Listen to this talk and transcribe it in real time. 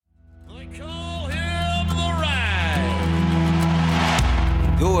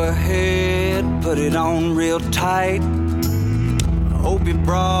put it on real tight. Hope you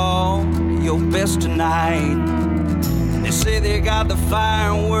brought your best tonight. They say they got the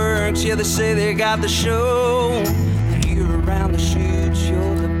fireworks, yeah, they say they got the show. Here around the shoots,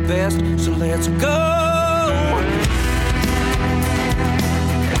 you're the best, so let's go.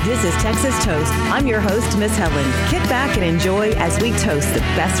 This is Texas Toast. I'm your host, Miss Helen. Kick back and enjoy as we toast the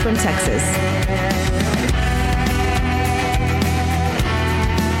best from Texas.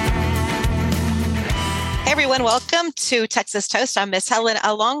 Hey everyone, welcome to Texas Toast. I'm Miss Helen,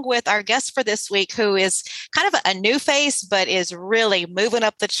 along with our guest for this week, who is kind of a new face, but is really moving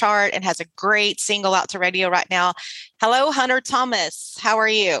up the chart and has a great single out to radio right now. Hello, Hunter Thomas. How are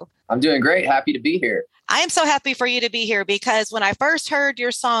you? I'm doing great. Happy to be here. I am so happy for you to be here because when I first heard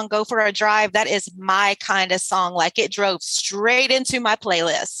your song, Go for a Drive, that is my kind of song. Like it drove straight into my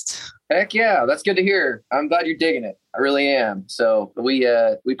playlist. Heck yeah. That's good to hear. I'm glad you're digging it. I really am. So we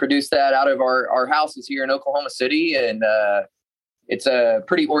produced that out of our houses here in Oklahoma City, and it's a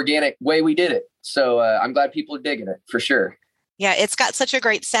pretty organic way we did it. So I'm glad people are digging it for sure. Yeah, it's got such a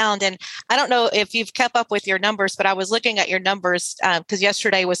great sound. And I don't know if you've kept up with your numbers, but I was looking at your numbers because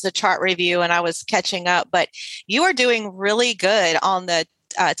yesterday was the chart review and I was catching up. But you are doing really good on the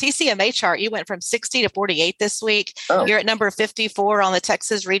TCMA chart. You went from 60 to 48 this week. Oh. You're at number 54 on the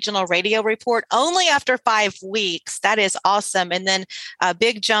Texas Regional Radio Report only after 5 weeks. That is awesome. And then a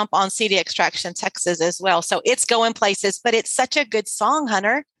big jump on CD Extraction Texas as well. So it's going places, but it's such a good song,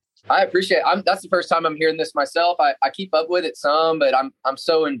 Hunter. I appreciate it. That's the first time I'm hearing this myself. I keep up with it some, but I'm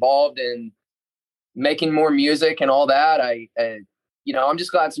so involved in making more music and all that. I'm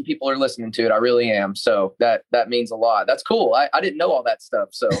just glad some people are listening to it. I really am. So that means a lot. That's cool. I didn't know all that stuff.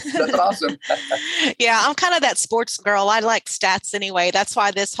 So that's awesome. Yeah, I'm kind of that sports girl. I like stats anyway. That's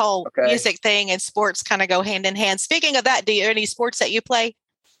why this whole music thing and sports kind of go hand in hand. Speaking of that, do you any sports that you play?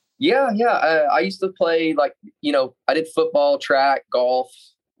 Yeah. I used to play I did football, track, golf,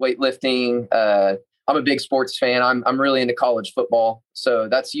 weightlifting. I'm a big sports fan. I'm really into college football. So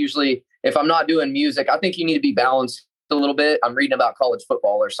that's usually, if I'm not doing music, I think you need to be balanced a little bit. I'm reading about college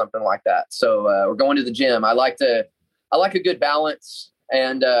football or something like that. So we're going to the gym. I like a good balance.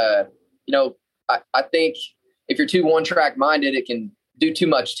 And, I think if you're too one track minded, it can do too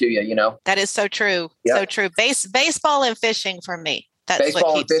much to you, That is so true. Yep. So true. Baseball and fishing for me. That's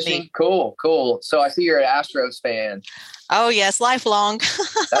baseball what keeps and fishing. Me. Cool. So I see you're an Astros fan. Oh yes, lifelong.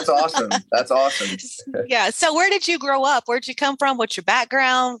 That's awesome. Yeah. So where did you grow up? Where'd you come from? What's your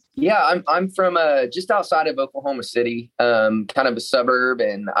background? Yeah, I'm from just outside of Oklahoma City, kind of a suburb,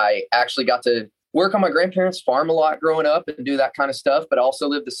 and I actually got to work on my grandparents' farm a lot growing up and do that kind of stuff, but also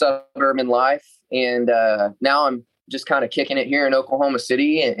live the suburban life. And now I'm just kind of kicking it here in Oklahoma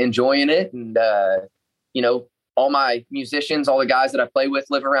City and enjoying it. And all my musicians, all the guys that I play with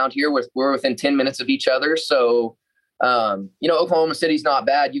live around here. We're within 10 minutes of each other. So, Oklahoma City's not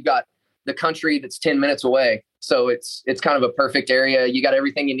bad. You got the country that's 10 minutes away. So it's kind of a perfect area. You got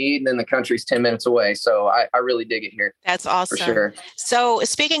everything you need, and then the country's 10 minutes away. So I really dig it here. That's awesome. For sure. So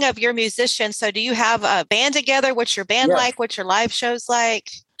speaking of your musicians, so do you have a band together? What's your band like? What's your live shows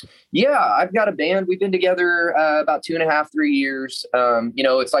like? Yeah, I've got a band. We've been together about 2.5, 3 years.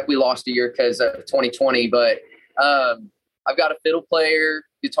 It's like we lost a year because of 2020, but I've got a fiddle player,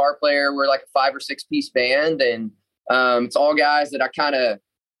 guitar player. We're like a 5 or 6 piece band, and it's all guys that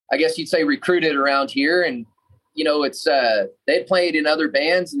I guess you'd say recruited around here. And, it's they'd played in other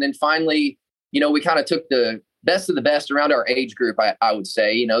bands. And then finally, we kind of took the best of the best around our age group, I would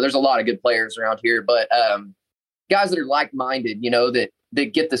say. There's a lot of good players around here, but guys that are like-minded,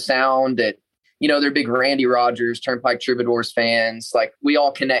 that get the sound, that, they're big Randy Rogers, Turnpike Troubadours fans. Like we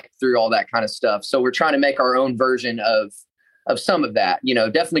all connect through all that kind of stuff. So we're trying to make our own version of some of that,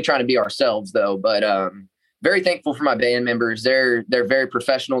 definitely trying to be ourselves though. But very thankful for my band members. They're very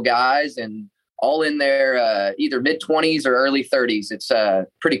professional guys and all in their either mid-20s or early 30s. It's a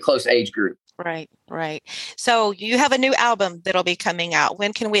pretty close age group. Right. So you have a new album that'll be coming out.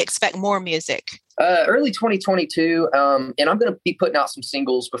 When can we expect more music? Early 2022. And I'm going to be putting out some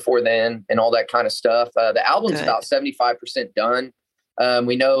singles before then and all that kind of stuff. The album's about 75% done.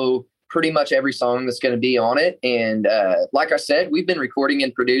 We know pretty much every song that's going to be on it. And like I said, we've been recording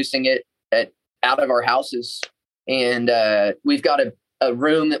and producing it out of our houses. And we've got a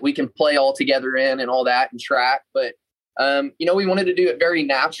room that we can play all together in and all that and track. But, we wanted to do it very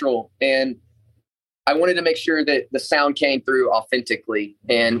natural. And I wanted to make sure that the sound came through authentically,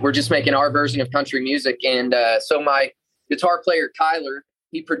 and we're just making our version of country music. And so my guitar player, Kyler,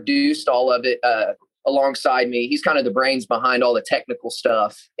 he produced all of it alongside me. He's kind of the brains behind all the technical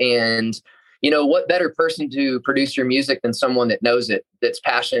stuff. And, what better person to produce your music than someone that knows it, that's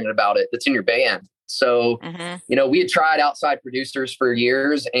passionate about it, that's in your band. So, we had tried outside producers for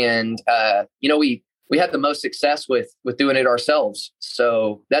years, and, we had the most success with doing it ourselves.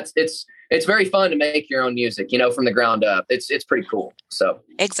 So it's very fun to make your own music, from the ground up. It's pretty cool. So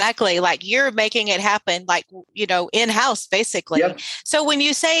exactly. Like you're making it happen, like, in-house basically. Yep. So when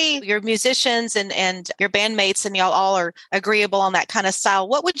you say your musicians and your bandmates and y'all all are agreeable on that kind of style,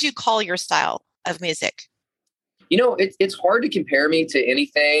 what would you call your style of music? It's hard to compare me to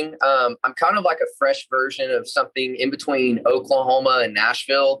anything. I'm kind of like a fresh version of something in between Oklahoma and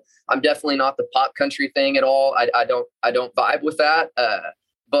Nashville. I'm definitely not the pop country thing at all. I don't vibe with that.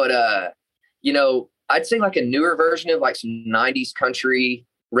 But I'd say like a newer version of like some 90s country,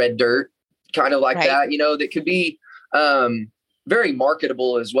 Red Dirt, kind of like that, that could be very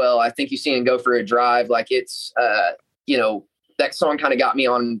marketable as well. I think you see in Go for a Drive, like it's, that song kind of got me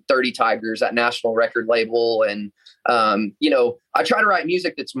on 30 Tigers, that national record label. And, I try to write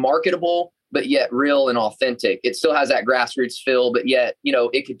music that's marketable, but yet real and authentic. It still has that grassroots feel, but yet,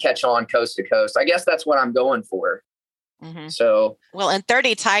 it could catch on coast to coast. I guess that's what I'm going for. Mm-hmm. So, well, and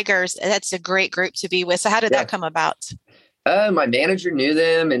 30 Tigers, that's a great group to be with. So how did that come about? My manager knew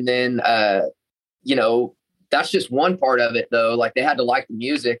them. And then, that's just one part of it though. Like they had to like the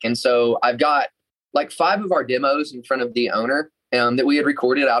music. And so I've got like 5 of our demos in front of the owner that we had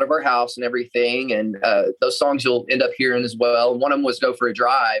recorded out of our house and everything. And those songs you'll end up hearing as well. One of them was Go for a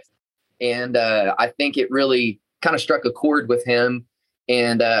Drive. And I think it really kind of struck a chord with him.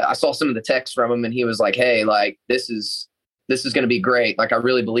 And I saw some of the texts from him and he was like, hey, like, this is going to be great. Like, I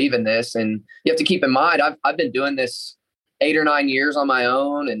really believe in this. And you have to keep in mind, I've been doing this 8 or 9 years on my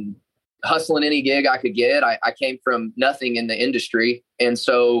own and hustling any gig I could get. I came from nothing in the industry. And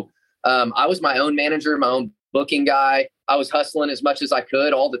so I was my own manager, my own booking guy. I was hustling as much as I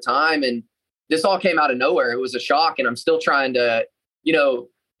could all the time. And this all came out of nowhere. It was a shock. And I'm still trying to,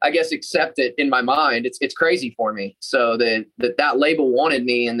 I guess, accept it in my mind. It's crazy for me. So that label wanted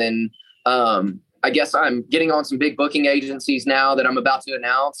me. And then I guess I'm getting on some big booking agencies now that I'm about to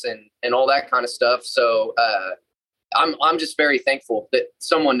announce and all that kind of stuff. So I'm just very thankful that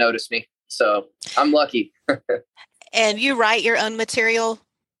someone noticed me. So I'm lucky. And you write your own material?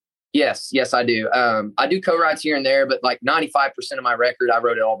 Yes, I do. I do co-writes here and there, but like 95% of my record, I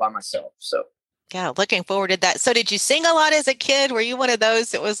wrote it all by myself. So yeah, looking forward to that. So did you sing a lot as a kid? Were you one of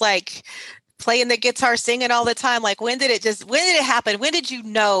those that was like playing the guitar, singing all the time? Like when did it happen? When did you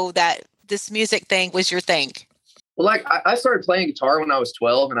know that this music thing was your thing? Well, like I started playing guitar when I was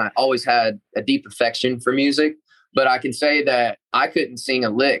 12 and I always had a deep affection for music, but I can say that I couldn't sing a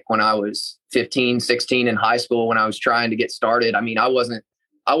lick when I was 15, 16 in high school when I was trying to get started. I mean, I wasn't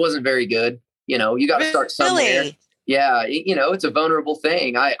very good. You got to start somewhere. Really? Yeah. It's a vulnerable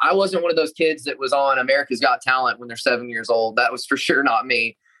thing. I wasn't one of those kids that was on America's Got Talent when they're 7 years old. That was for sure not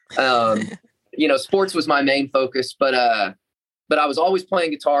me. Sports was my main focus, but I was always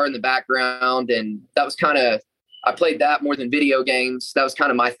playing guitar in the background. And that was I played that more than video games. That was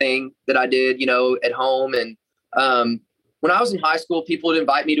kind of my thing that I did, at home. And when I was in high school, people would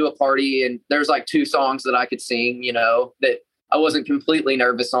invite me to a party and there's like 2 songs that I could sing, that I wasn't completely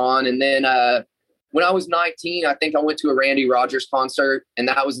nervous on. And then when I was 19, I think I went to a Randy Rogers concert, and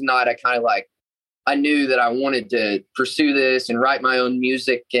that was the night I knew that I wanted to pursue this and write my own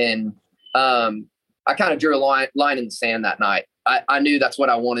music. And I kind of drew a line in the sand that night. I knew that's what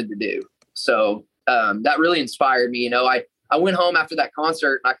I wanted to do. So that really inspired me. I went home after that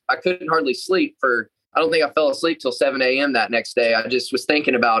concert. I couldn't hardly sleep I don't think I fell asleep till 7 a.m. that next day. I just was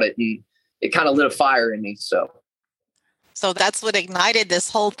thinking about it, and it kind of lit a fire in me. So that's what ignited this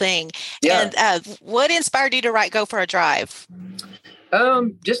whole thing. Yeah. And what inspired you to write Go for a Drive?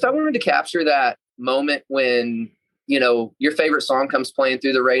 Just I wanted to capture that moment when, your favorite song comes playing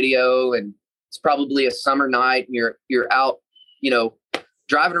through the radio, and it's probably a summer night and you're out,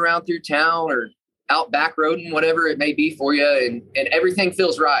 driving around through town or out back roading, whatever it may be for you. And everything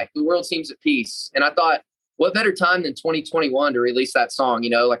feels right. The world seems at peace. And I thought, what better time than 2021 to release that song,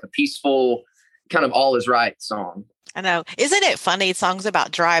 like a peaceful kind of all is right song. I know. Isn't it funny? Songs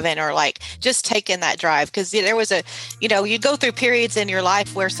about driving or like just taking that drive. Because there was you go through periods in your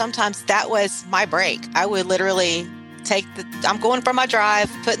life where sometimes that was my break. I would literally I'm going for my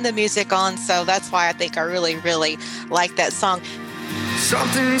drive, putting the music on. So that's why I think I really, really like that song.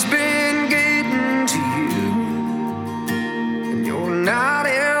 Something's been getting to you, and you're not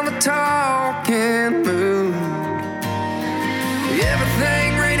in the talking mood.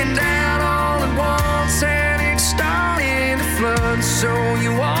 Everything raining down all at once, and it's starting to flood. So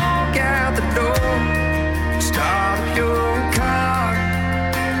you walk out the door, start up your car.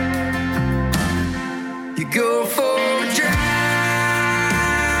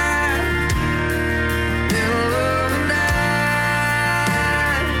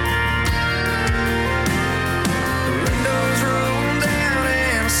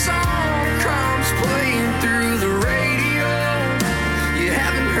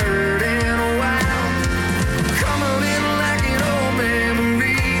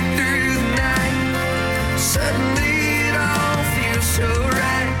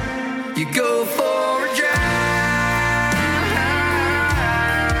 You go for a drive.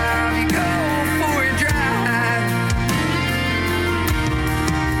 You go for a drive.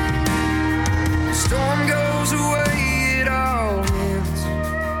 Storm goes away, it all ends.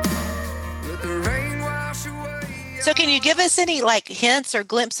 Let the rain wash away. So can you give us any like hints or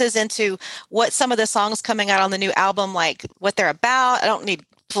glimpses into what some of the songs coming out on the new album, like what they're about? I don't need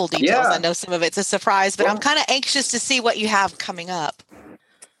full details. Yeah. I know some of it's a surprise, but I'm kind of anxious to see what you have coming up.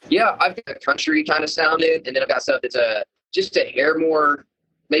 Yeah, I've got a country kind of sounded, and then I've got stuff that's just a hair more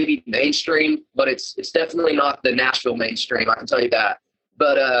maybe mainstream, but it's definitely not the Nashville mainstream. I can tell you that.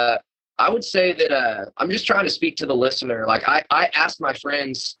 But I would say that I'm just trying to speak to the listener. Like I asked my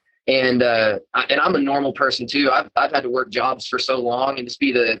friends, and I'm a normal person too. I've had to work jobs for so long, and just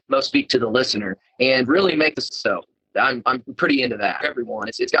be the most speak to the listener and really make this so. I'm pretty into that. Everyone,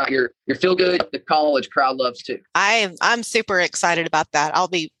 it's got your feel good. The college crowd loves too. I'm super excited about that. I'll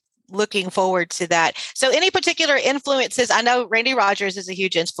be looking forward to that. So any particular influences? I know Randy Rogers is a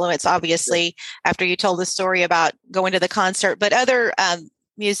huge influence, obviously, after you told the story about going to the concert, but other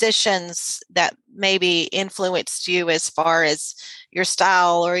musicians that maybe influenced you as far as your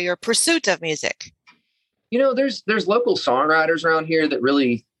style or your pursuit of music? You know, there's local songwriters around here that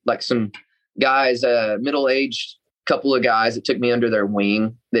really, like some guys, middle-aged couple of guys that took me under their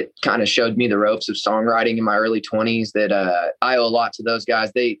wing that kind of showed me the ropes of songwriting in my early 20s that I owe a lot to those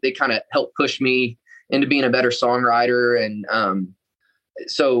guys. They kind of helped push me into being a better songwriter. And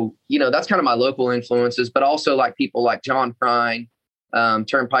so, you know, that's kind of my local influences, but also like people like John Prine,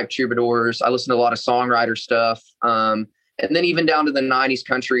 Turnpike Troubadours. I listen to a lot of songwriter stuff. And then even down to the 90s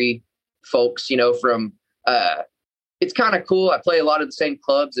country folks, you know, from it's kind of cool. I play a lot of the same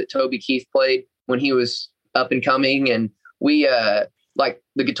clubs that Toby Keith played when he was up and coming. And we like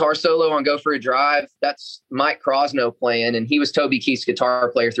the guitar solo on Go for a Drive, that's Mike Crosno playing, and he was Toby Keith's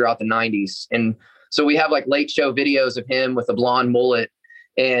guitar player throughout the 90s. And so we have like late show videos of him with a blonde mullet,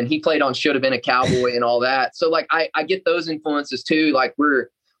 and he played on Should Have Been a Cowboy and all that. So like I get those influences too. Like we're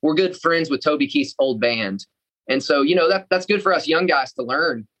good friends with Toby Keith's old band, and so, you know, that's good for us young guys to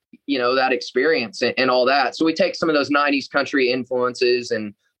learn, you know, that experience and all that. So we take some of those 90s country influences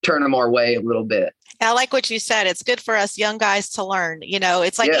and turn them our way a little bit. I like what you said. It's good for us young guys to learn. You know,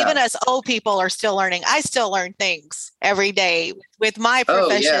 it's like even us old people are still learning. I still learn things every day with my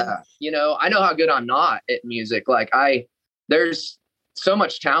profession. Oh, yeah. You know, I know how good I'm not at music. Like there's so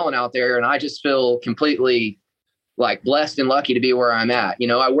much talent out there, and I just feel completely like blessed and lucky to be where I'm at. You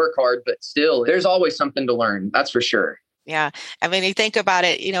know, I work hard, but still there's always something to learn. That's for sure. Yeah. I mean, you think about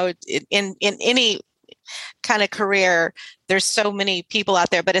it, you know, in any kind of career, there's so many people out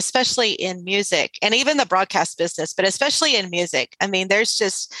there, but especially in music and even the broadcast business, but especially in music. I mean, there's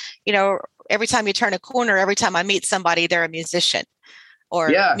just, you know, every time you turn a corner, every time I meet somebody, they're a musician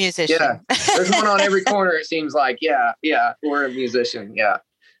or musician. Yeah. There's one on every corner. It seems like, yeah, we're a musician. Yeah.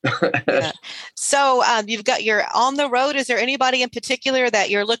 Yeah. So you've got your on the road. Is there anybody in particular that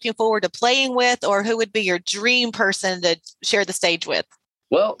you're looking forward to playing with, or who would be your dream person to share the stage with?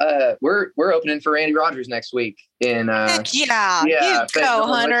 Well, we're opening for Randy Rogers next week. Heck yeah, you go,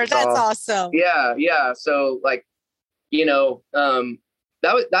 Hunter. That's awesome. Yeah. So like, you know,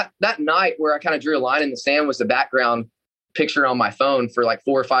 that was that night where I kind of drew a line in the sand was the background picture on my phone for like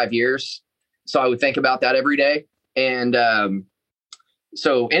 4 or 5 years. So I would think about that every day. And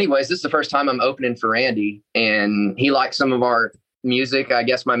so anyways, this is the first time I'm opening for Randy, and he liked some of our music. I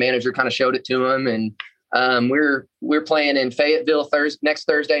guess my manager kind of showed it to him, and we're playing in Fayetteville next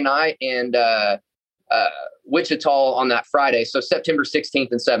Thursday night, and Wichita on that Friday. So September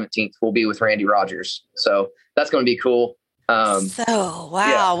 16th and 17th we'll be with Randy Rogers. So that's going to be cool. Wow.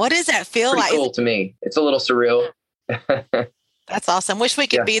 Yeah, what does that feel like? Cool to me. It's a little surreal. That's awesome. Wish we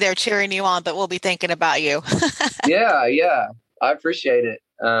could be there cheering you on, but we'll be thinking about you. Yeah. I appreciate it.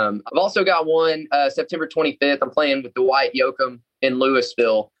 I've also got one September 25th. I'm playing with Dwight Yoakam in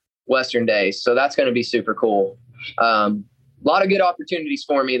Louisville, Western Days. So that's going to be super cool. A lot of good opportunities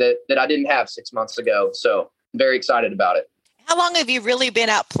for me that I didn't have 6 months ago. So I'm very excited about it. How long have you really been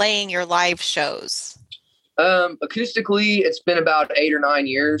out playing your live shows? Acoustically, it's been about 8 or 9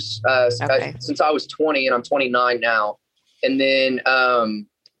 years since I was 20, and I'm 29 now. And then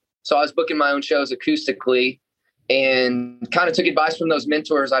so I was booking my own shows acoustically, and kind of took advice from those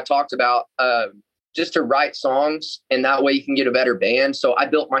mentors I talked about, just to write songs, and that way you can get a better band. So I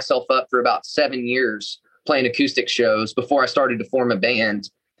built myself up for about 7 years playing acoustic shows before I started to form a band.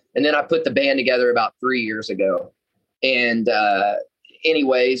 And then I put the band together about 3 years ago. And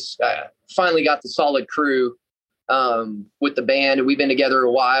anyways, finally got the solid crew with the band, and we've been together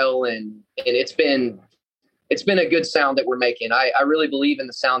a while, and it's been it's been a good sound that we're making. I really believe in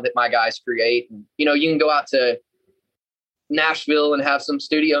the sound that my guys create. And, you know, you can go out to Nashville and have some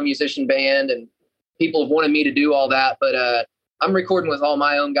studio musician band, and people have wanted me to do all that, but I'm recording with all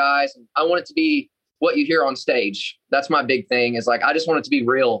my own guys, and I want it to be what you hear on stage. That's my big thing, is like, I just want it to be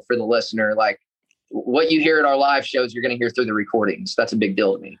real for the listener. Like, what you hear at our live shows, you're going to hear through the recordings. That's a big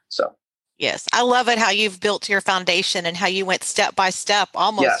deal to me. So. Yes. I love it how you've built your foundation and how you went step by step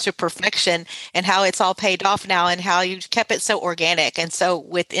almost to perfection, and how it's all paid off now, and how you kept it so organic and so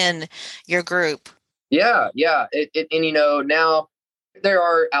within your group. Yeah. Yeah. And you know, now there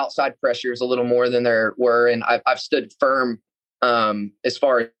are outside pressures a little more than there were. And I've stood firm as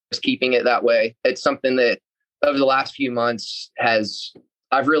far as keeping it that way. It's something that over the last few months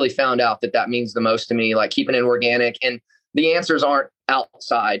I've really found out that means the most to me, like keeping it organic. And the answers aren't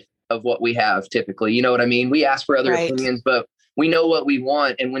outside of what we have typically. You know what I mean? We ask for other opinions, but we know what we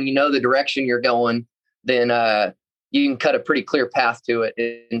want. And when you know the direction you're going, then you can cut a pretty clear path to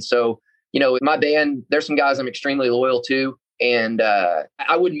it. And so, you know, with my band, there's some guys I'm extremely loyal to. And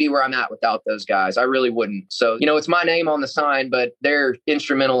I wouldn't be where I'm at without those guys. I really wouldn't. So, you know, it's my name on the sign, but they're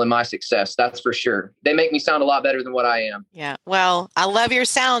instrumental in my success. That's for sure. They make me sound a lot better than what I am. Yeah. Well, I love your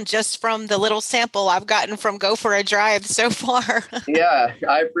sound just from the little sample I've gotten from Go for a Drive so far. Yeah,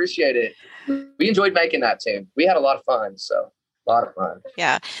 I appreciate it. We enjoyed making that tune. We had a lot of fun. So a lot of fun.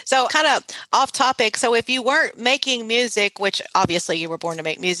 Yeah. So kind of off topic. So if you weren't making music, which obviously you were born to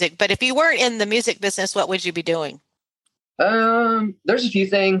make music, but if you weren't in the music business, what would you be doing? There's a few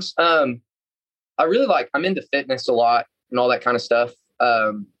things. I'm into fitness a lot and all that kind of stuff.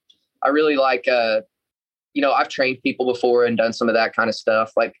 I really like, you know, I've trained people before and done some of that kind of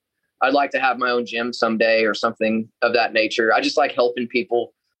stuff. Like, I'd like to have my own gym someday or something of that nature. I just like helping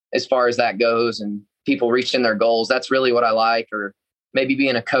people as far as that goes, and people reaching their goals. That's really what I like. Or maybe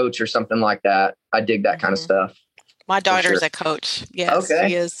being a coach or something like that. I dig that kind of stuff. My daughter's a coach. Yes, okay.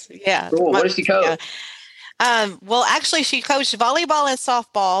 She is. Yeah. Cool. What does she coach? Yeah. Well, actually, she coached volleyball and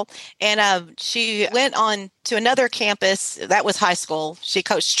softball, and she went on to another campus. That was high school. She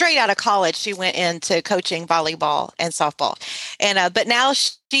coached straight out of college. She went into coaching volleyball and softball, and but now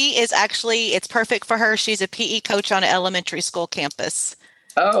she is actually, it's perfect for her. She's a PE coach on an elementary school campus.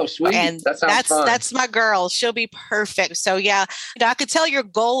 Oh, sweet. And that sounds fun. That's my girl. She'll be perfect. So yeah, I could tell you're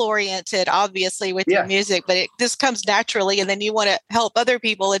goal oriented, obviously, with your music, but this comes naturally. And then you want to help other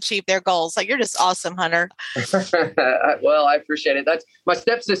people achieve their goals. Like, you're just awesome, Hunter. Well, I appreciate it. That's my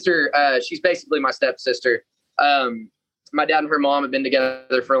stepsister. She's basically my stepsister. My dad and her mom have been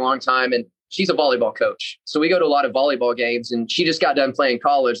together for a long time, and she's a volleyball coach. So we go to a lot of volleyball games, and she just got done playing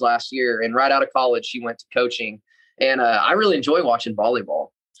college last year. And right out of college, she went to coaching. And I really enjoy watching volleyball.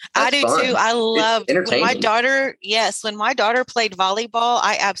 That's I do fun. too. I love entertaining. When my daughter played volleyball,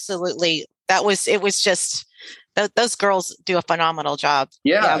 it was just, those girls do a phenomenal job.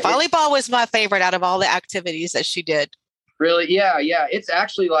 Yeah. Volleyball was my favorite out of all the activities that she did. Really? Yeah. Yeah. It's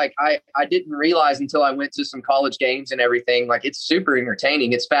actually like, I didn't realize until I went to some college games and everything. Like, it's super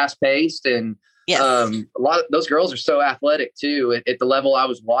entertaining. It's fast paced, and yes. A lot of those girls are so athletic too. At the level I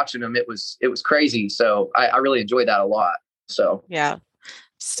was watching them, it was crazy. So I really enjoyed that a lot. So yeah,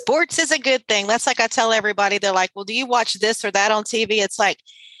 sports is a good thing. That's like I tell everybody. They're like, "Well, do you watch this or that on TV?" It's like,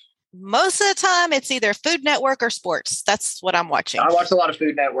 most of the time it's either Food Network or sports. That's what I'm watching. I watch a lot of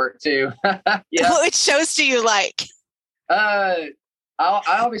Food Network too. Yeah. Which shows do you like? I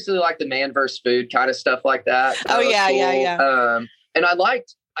obviously like the Man vs. Food kind of stuff like that. Oh yeah, cool. yeah. And I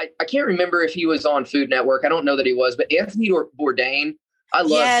liked. I can't remember if he was on Food Network. I don't know that he was, but Anthony Bourdain, I love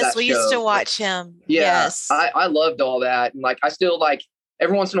that show. Yes, we used to watch him. Yeah, yes. I loved all that. And like, I still like,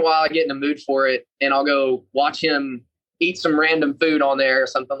 every once in a while I get in a mood for it, and I'll go watch him eat some random food on there or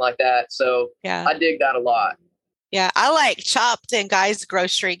something like that. So yeah, I dig that a lot. Yeah, I like Chopped and Guy's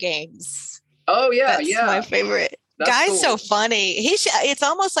Grocery Games. Oh yeah, That's my favorite. Guy's cool. So funny. It's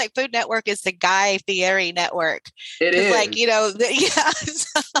almost like Food Network is the Guy Fieri network. It is. Like, you know,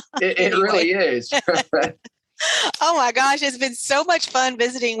 it really is. Oh my gosh, it's been so much fun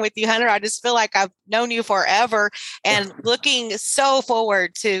visiting with you, Hunter. I just feel like I've known you forever, and looking so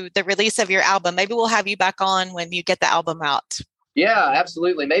forward to the release of your album. Maybe we'll have you back on when you get the album out. Yeah,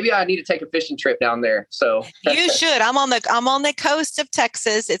 absolutely. Maybe I need to take a fishing trip down there. So you should. I'm on the coast of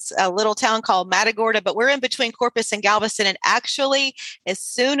Texas. It's a little town called Matagorda, but we're in between Corpus and Galveston. And actually, as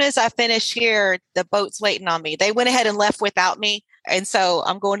soon as I finish here, the boat's waiting on me. They went ahead and left without me. And so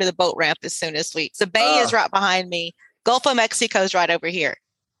I'm going to the boat ramp as soon as the bay is right behind me. Gulf of Mexico is right over here.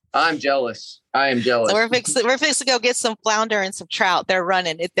 I'm jealous. I am jealous. So we're fixing to go get some flounder and some trout. They're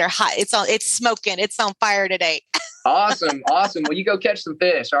running. They're hot. It's smoking. It's on fire today. Awesome. Well, you go catch some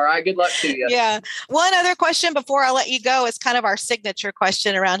fish. All right. Good luck to you. Yeah. One other question before I let you go is kind of our signature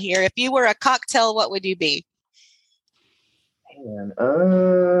question around here. If you were a cocktail, what would you be? Man,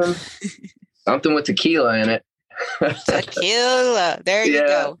 something with tequila in it. Tequila. There you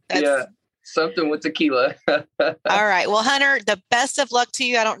go. Something with tequila. All right. Well, Hunter, the best of luck to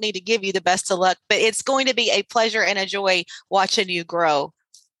you. I don't need to give you the best of luck, but it's going to be a pleasure and a joy watching you grow.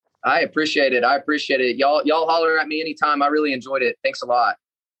 I appreciate it. Y'all holler at me anytime. I really enjoyed it. Thanks a lot.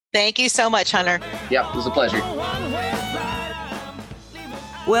 Thank you so much, Hunter. Yeah, it was a pleasure.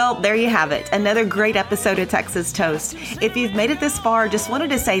 Well, there you have it. Another great episode of Texas Toast. If you've made it this far, just wanted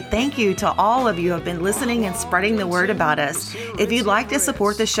to say thank you to all of you who have been listening and spreading the word about us. If you'd like to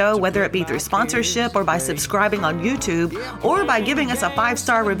support the show, whether it be through sponsorship or by subscribing on YouTube or by giving us a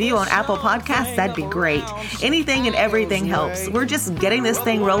 5-star review on Apple Podcasts, that'd be great. Anything and everything helps. We're just getting this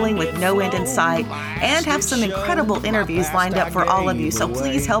thing rolling with no end in sight and have some incredible interviews lined up for all of you. So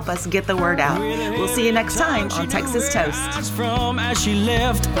please help us get the word out. We'll see you next time on Texas Toast.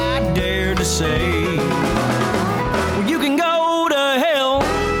 I dare to say, well, you can go to hell,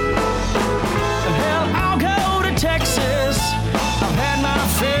 and hell, I'll go to Texas. I've had my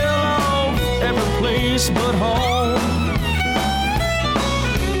fill of every place but home.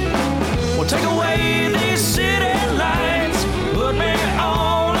 Well, take away these city lights, put me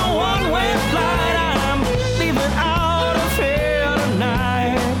on a one-way flight. I'm leaving out of here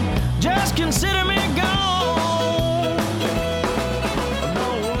tonight. Just consider me gone.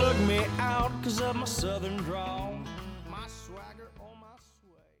 Don't look me out 'cause of my southern drawl, my swagger.